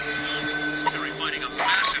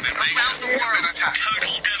Around the world.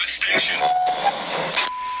 Total devastation.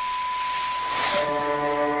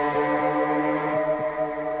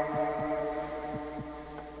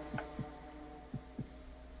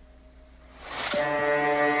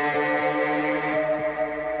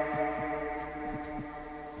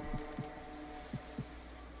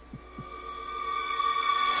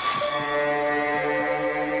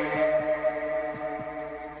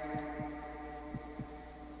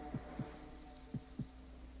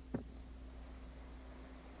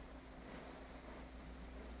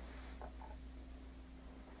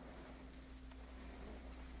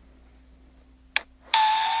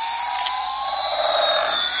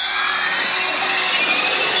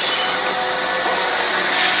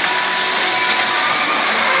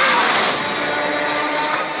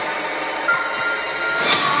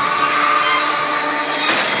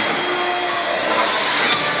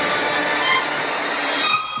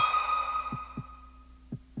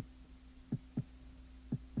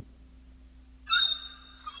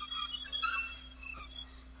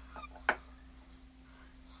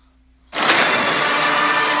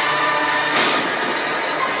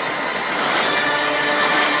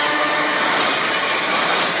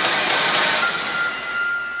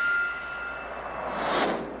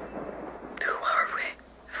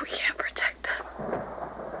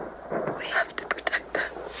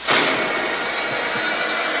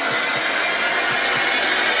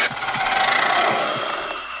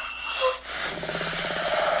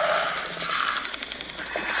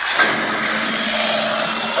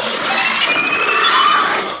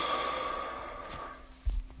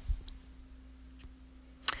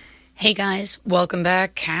 Hey guys, welcome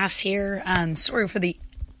back. Cass here. Sorry for the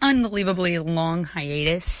unbelievably long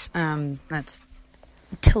hiatus. That's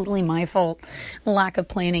totally my fault. Lack of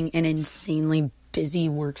planning, an insanely busy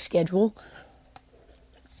work schedule.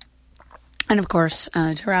 And of course,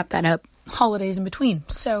 to wrap that up, holidays in between.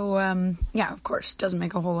 So, yeah, of course, doesn't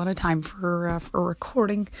make a whole lot of time for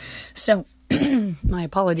recording. So, my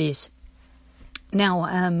apologies. Now,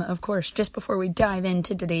 of course, just before we dive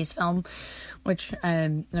into today's film, which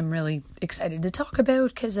I'm really excited to talk about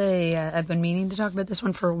because I've been meaning to talk about this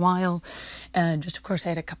one for a while. Just, of course, I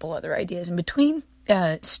had a couple other ideas in between.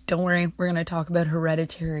 Don't worry, we're going to talk about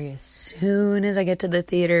Hereditary as soon as I get to the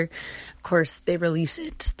theater. Of course, they release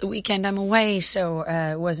it the weekend I'm away, so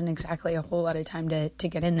it wasn't exactly a whole lot of time to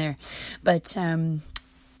get in there. But,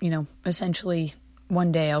 essentially,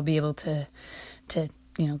 one day I'll be able to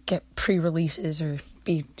get pre-releases or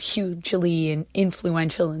be hugely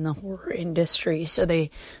influential in the horror industry. So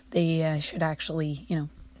they should actually,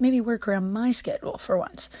 maybe work around my schedule for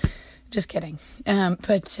once. Just kidding.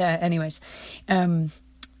 Anyways,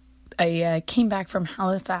 I came back from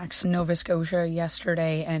Halifax, Nova Scotia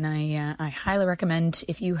yesterday, and I highly recommend,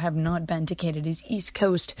 if you have not been to Canada's East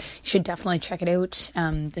Coast, you should definitely check it out.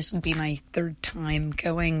 This will be my third time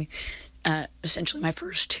going. Essentially my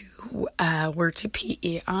first two were to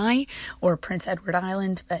PEI or Prince Edward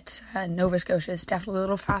Island, but Nova Scotia is definitely a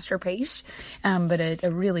little faster paced, but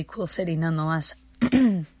a really cool city nonetheless.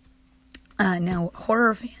 Now,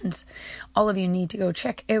 horror fans, all of you need to go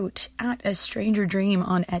check out At A Stranger Dream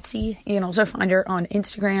on Etsy. You can also find her on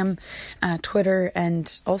Instagram, Twitter,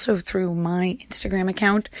 and also through my Instagram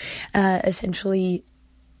account. Essentially,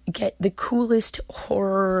 get the coolest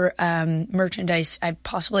horror merchandise I've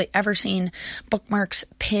possibly ever seen, bookmarks,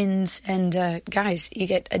 pins, and guys, you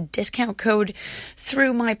get a discount code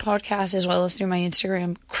through my podcast as well as through my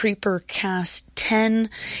Instagram, CreeperCast10,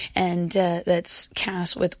 and that's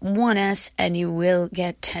Cass with one S, and you will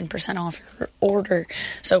get 10% off your order.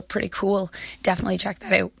 So pretty cool. Definitely check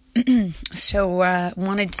that out. So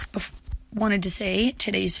wanted to say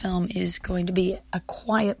today's film is going to be A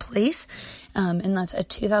Quiet Place, and that's a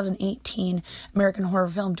 2018 American horror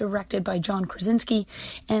film directed by John Krasinski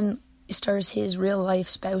and stars his real-life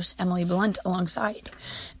spouse Emily Blunt alongside.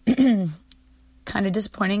 Kind of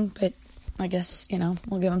disappointing, but I guess,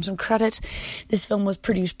 we'll give him some credit. This film was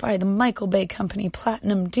produced by the Michael Bay company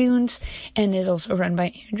Platinum Dunes and is also run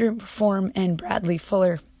by Andrew Form and Bradley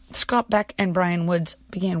Fuller. Scott Beck and Brian Woods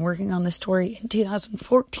began working on the story in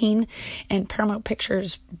 2014, and Paramount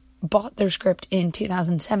Pictures bought their script in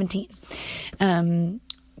 2017.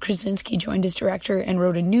 Krasinski joined as director and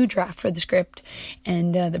wrote a new draft for the script,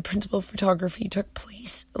 and the principal photography took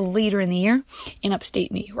place later in the year in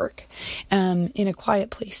upstate New York. In A Quiet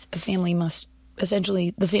Place, a family must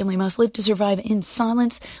essentially, the family must live to survive in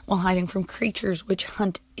silence while hiding from creatures which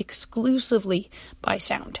hunt exclusively by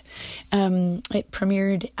sound. It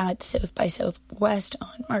premiered at South by Southwest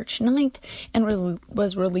on March 9th and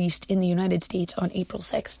was released in the United States on April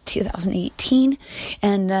 6, 2018,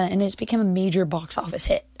 and it's become a major box office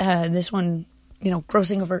hit. This one,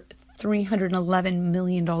 grossing over $311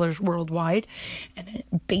 million worldwide, and it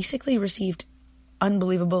basically received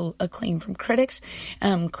unbelievable acclaim from critics,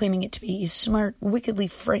 claiming it to be a smart, wickedly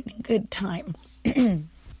frightening good time.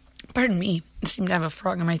 Pardon me, I seem to have a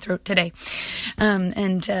frog in my throat today.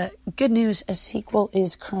 And good news, a sequel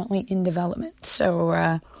is currently in development.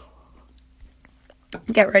 So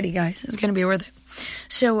get ready, guys. It's going to be worth it.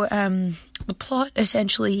 So the plot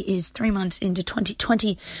essentially is 3 months into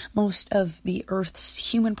 2020. Most of the Earth's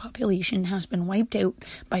human population has been wiped out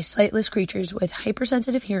by sightless creatures with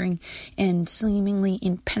hypersensitive hearing and seemingly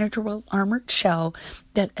impenetrable armored shell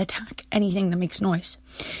that attack anything that makes noise.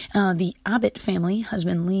 The Abbott family,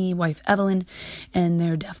 husband Lee, wife Evelyn, and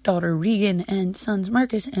their deaf daughter Regan, and sons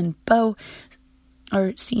Marcus and Beau,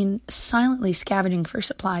 are seen silently scavenging for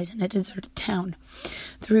supplies in a deserted town.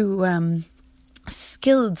 Through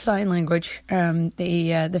skilled sign language,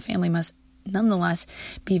 the family must nonetheless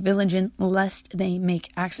be vigilant lest they make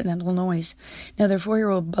accidental noise. Now, their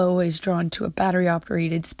 4-year-old Beau is drawn to a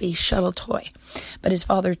battery-operated space shuttle toy, but his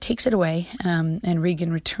father takes it away, and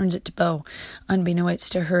Regan returns it to Beau,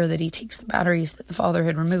 unbeknownst to her that he takes the batteries that the father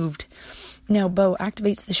had removed. Now, Beau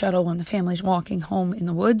activates the shuttle when the family's walking home in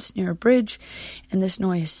the woods near a bridge, and this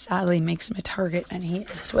noise sadly makes him a target, and he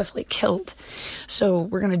is swiftly killed. So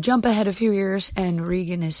we're going to jump ahead a few years, and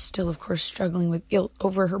Regan is still, of course, struggling with guilt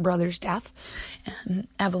over her brother's death.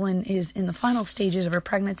 Evelyn is in the final stages of her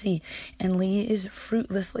pregnancy, and Lee is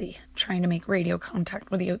fruitlessly trying to make radio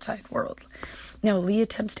contact with the outside world. Now, Lee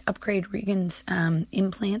attempts to upgrade Regan's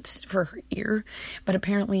implant for her ear, but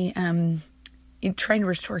apparently trying to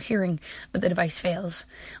restore hearing, but the device fails.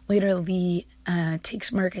 Later, Lee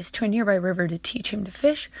takes Marcus to a nearby river to teach him to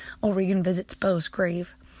fish, while Regan visits Beau's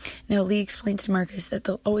grave. Now, Lee explains to Marcus that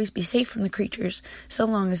they'll always be safe from the creatures, so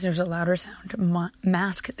long as there's a louder sound to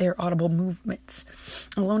mask their audible movements.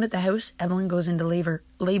 Alone at the house, Evelyn goes into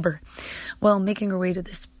labor. While making her way to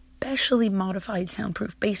this specially modified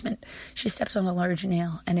soundproof basement, she steps on a large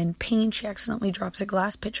nail, and in pain she accidentally drops a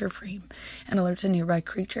glass picture frame and alerts a nearby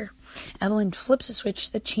creature. Evelyn flips a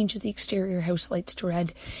switch that changes the exterior house lights to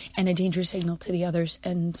red and a danger signal to the others,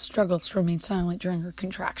 and struggles to remain silent during her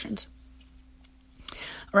contractions.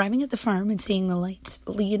 Arriving at the farm and seeing the lights,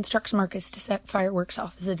 Lee instructs Marcus to set fireworks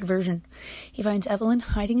off as a diversion. He finds Evelyn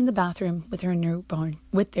hiding in the bathroom with their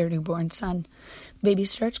newborn son. The baby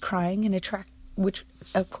starts crying, which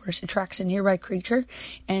of course attracts a nearby creature,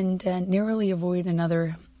 and narrowly avoid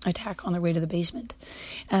another attack on their way to the basement.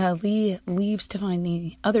 Lee leaves to find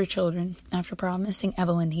the other children after promising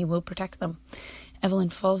Evelyn he will protect them. Evelyn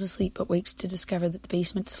falls asleep but wakes to discover that the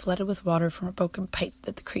basement's flooded with water from a broken pipe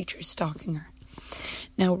that the creature is stalking her.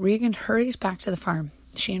 Now, Regan hurries back to the farm.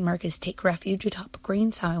 She and Marcus take refuge atop a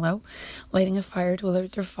grain silo, lighting a fire to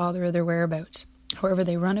alert their father of their whereabouts. However,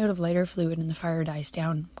 they run out of lighter fluid and the fire dies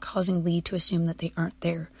down, causing Lee to assume that they aren't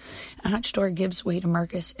there. A hatch door gives way to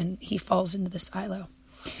Marcus, and he falls into the silo.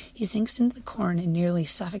 He sinks into the corn and nearly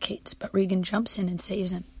suffocates, but Regan jumps in and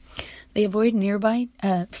saves him. They avoid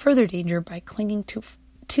further danger by clinging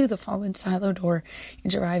to the fallen silo door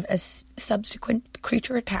and survive a subsequent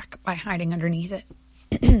creature attack by hiding underneath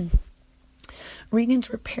it. Regan's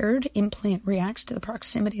repaired implant reacts to the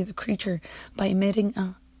proximity of the creature by emitting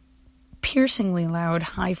a piercingly loud,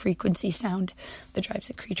 high-frequency sound that drives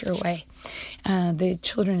the creature away. The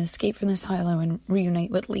children escape from the silo and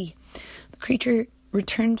reunite with Lee. The creature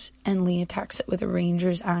returns, and Lee attacks it with a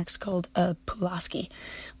ranger's axe called a Pulaski.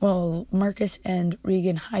 While Marcus and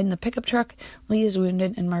Regan hide in the pickup truck, Lee is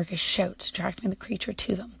wounded, and Marcus shouts, attracting the creature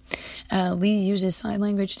to them. Lee uses sign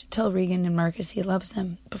language to tell Regan and Marcus he loves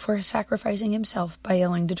them, before sacrificing himself by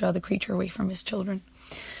yelling to draw the creature away from his children.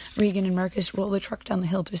 Regan and Marcus roll the truck down the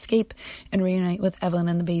hill to escape and reunite with Evelyn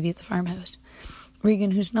and the baby at the farmhouse.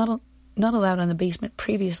 Regan, who's not allowed on the basement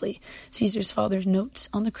previously, sees his father's notes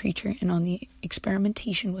on the creature and on the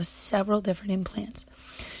experimentation with several different implants.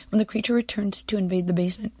 When the creature returns to invade the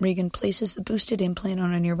basement, Regan places the boosted implant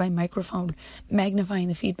on a nearby microphone, magnifying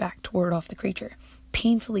the feedback to ward off the creature.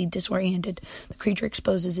 Painfully disoriented, the creature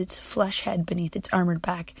exposes its flesh head beneath its armored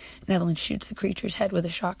back, and Evelyn shoots the creature's head with a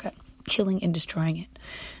shotgun, killing and destroying it.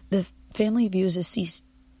 The family views a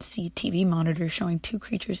CCTV monitor showing two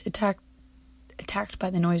creatures attacked by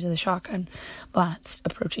the noise of the shotgun blast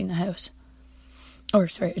approaching the house.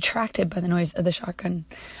 Attracted by the noise of the shotgun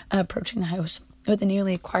approaching the house. with the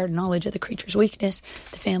nearly acquired knowledge of the creature's weakness,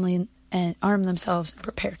 the family and arm themselves and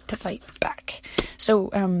prepare to fight back. So,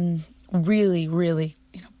 really, really,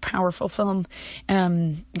 powerful film.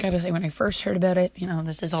 Gotta say, when I first heard about it,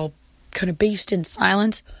 this is all kind of based in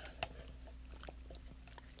silence.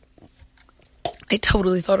 I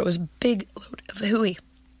totally thought it was a big load of hooey.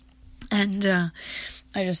 And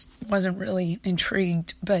I just wasn't really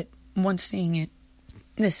intrigued. But once seeing it,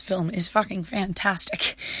 this film is fucking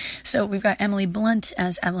fantastic. So we've got Emily Blunt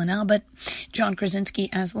as Evelyn Abbott, John Krasinski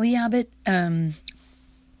as Lee Abbott,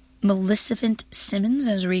 Maleficent Simmons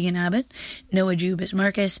as Regan Abbott, Noah Jupe as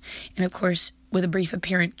Marcus, and of course, with a brief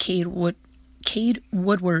appearance, Cade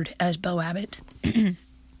Woodward as Beau Abbott.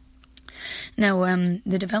 Now,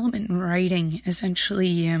 the development and writing,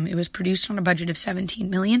 essentially, it was produced on a budget of $17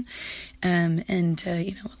 million, and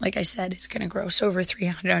like I said, it's going to gross over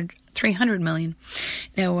 $300 million.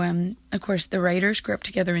 Now, of course, the writers grew up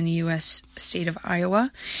together in the U.S. state of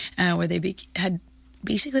Iowa, where they had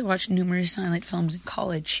basically watched numerous silent films in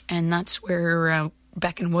college, and that's where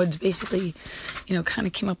Beck and Woods basically, kind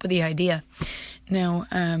of came up with the idea. Now,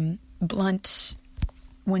 Blunt,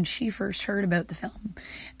 when she first heard about the film,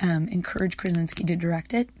 encouraged Krasinski to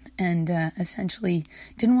direct it, and essentially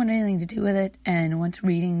didn't want anything to do with it, and once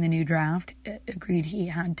reading the new draft, agreed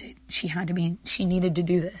she needed to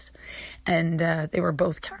do this, and they were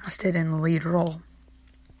both casted in the lead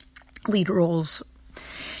roles.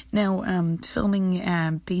 Now,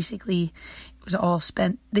 filming basically was all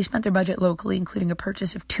spent. They spent their budget locally, including a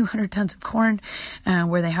purchase of 200 tons of corn,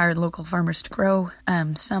 where they hired local farmers to grow.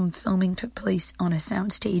 Some filming took place on a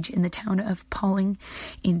soundstage in the town of Pawling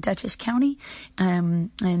in Dutchess County,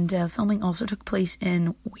 and filming also took place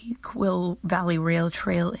in Weequahill Valley Rail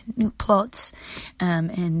Trail in New Plots,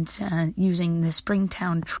 and using the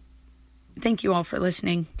Springtown. Thank you all for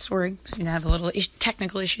listening. Sorry, seem to have a little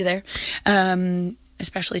technical issue there.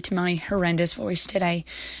 Especially to my horrendous voice today,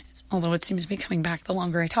 although it seems to be coming back the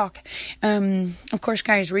longer I talk. Of course,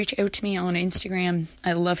 guys, reach out to me on Instagram.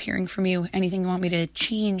 I love hearing from you. Anything you want me to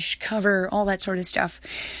change, cover, all that sort of stuff.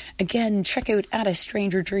 Again, check out At a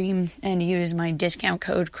Stranger Dream and use my discount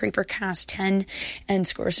code CreeperCast10 and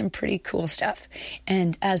score some pretty cool stuff.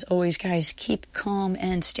 And as always, guys, keep calm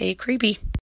and stay creepy.